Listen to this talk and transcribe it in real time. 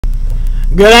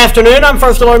Good afternoon. I'm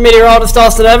First Alert Meteorologist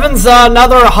Austin Evans.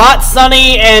 Another hot,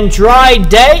 sunny, and dry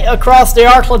day across the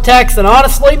Arklatex, and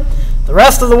honestly, the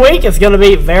rest of the week is going to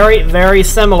be very, very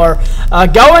similar.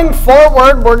 Going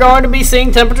forward, we're going to be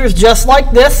seeing temperatures just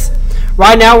like this.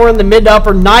 Right now, we're in the mid to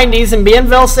upper 90s, and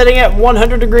Bienville sitting at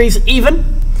 100 degrees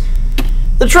even.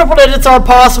 The triple digits are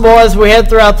possible as we head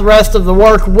throughout the rest of the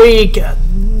work week.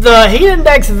 The heat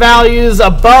index values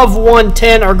above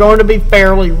 110 are going to be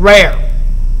fairly rare.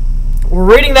 We're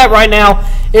reading that right now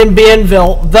in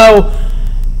Bienville, though,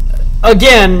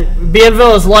 again,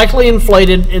 Bienville is likely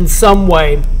inflated in some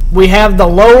way. We have the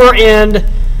lower end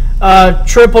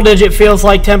triple-digit feels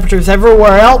like temperatures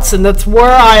everywhere else, and that's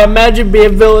where I imagine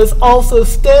Bienville is also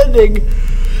standing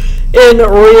in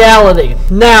reality.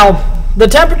 Now, the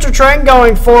temperature trend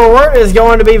going forward is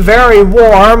going to be very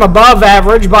warm, above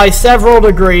average by several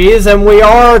degrees, and we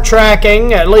are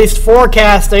tracking, at least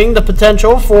forecasting, the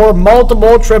potential for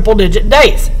multiple triple-digit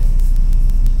days.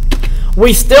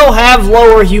 We still have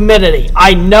lower humidity.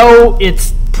 I know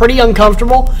it's pretty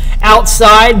uncomfortable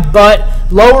outside,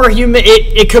 but lower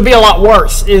it could be a lot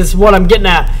worse is what I'm getting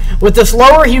at. With this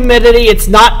lower humidity, it's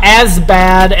not as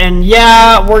bad, and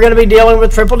yeah, we're going to be dealing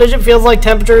with triple-digit feels like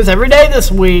temperatures every day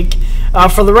this week.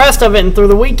 For the rest of it and through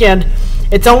the weekend,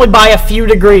 it's only by a few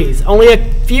degrees. Only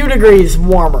a few degrees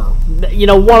warmer. You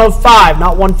know, 105,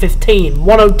 not 115.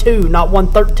 102, not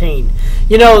 113.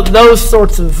 You know, those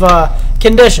sorts of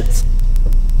conditions.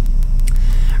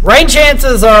 Rain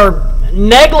chances are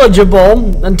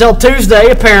negligible until Tuesday,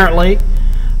 apparently,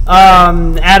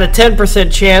 at a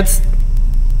 10% chance.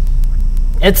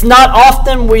 It's not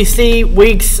often we see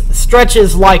weeks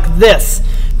stretches like this.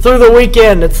 Through the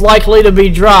weekend, it's likely to be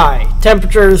dry.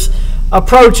 Temperatures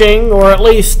approaching, or at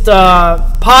least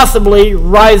possibly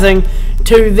rising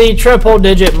to the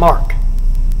triple-digit mark.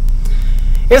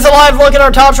 Here's a live look at our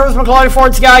Tom Schwartz McClarty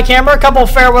Ford Sky Camera. A couple of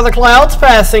fair weather clouds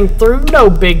passing through. No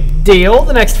big deal.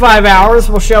 The next 5 hours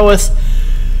will show us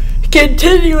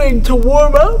continuing to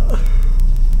warm up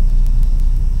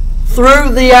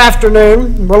through the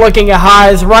afternoon. We're looking at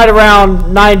highs right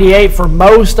around 98 for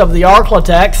most of the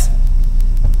Arklatex.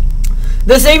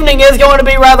 This evening is going to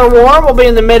be rather warm. We'll be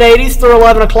in the mid-80s through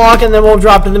 11 o'clock, and then we'll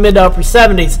drop to the mid to upper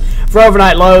 70s for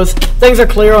overnight lows. Things are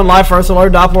clear on Live First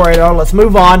Alert Doppler radar. Let's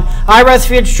move on. High-res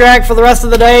future track for the rest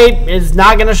of the day is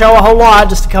not going to show a whole lot,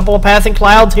 just a couple of passing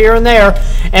clouds here and there.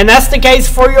 And that's the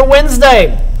case for your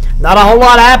Wednesday. Not a whole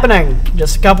lot happening,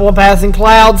 just a couple of passing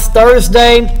clouds.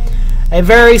 Thursday, a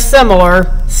very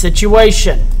similar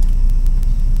situation.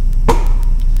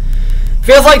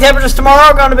 Feels like temperatures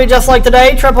tomorrow are going to be just like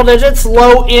today, triple digits,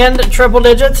 low end triple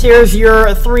digits. Here's your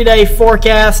 3-day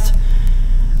forecast.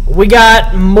 We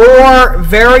got more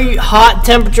very hot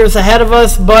temperatures ahead of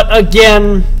us, but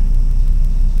again,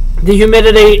 the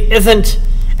humidity isn't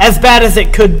as bad as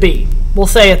it could be. We'll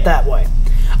say it that way.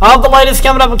 All the latest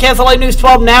coming up on KSLA News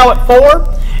 12 now at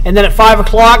 4, and then at 5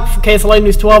 o'clock for KSLA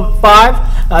News 12 at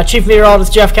 5. Chief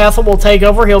Meteorologist Jeff Castle will take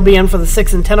over. He'll be in for the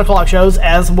 6 and 10 o'clock shows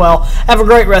as well. Have a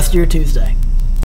great rest of your Tuesday.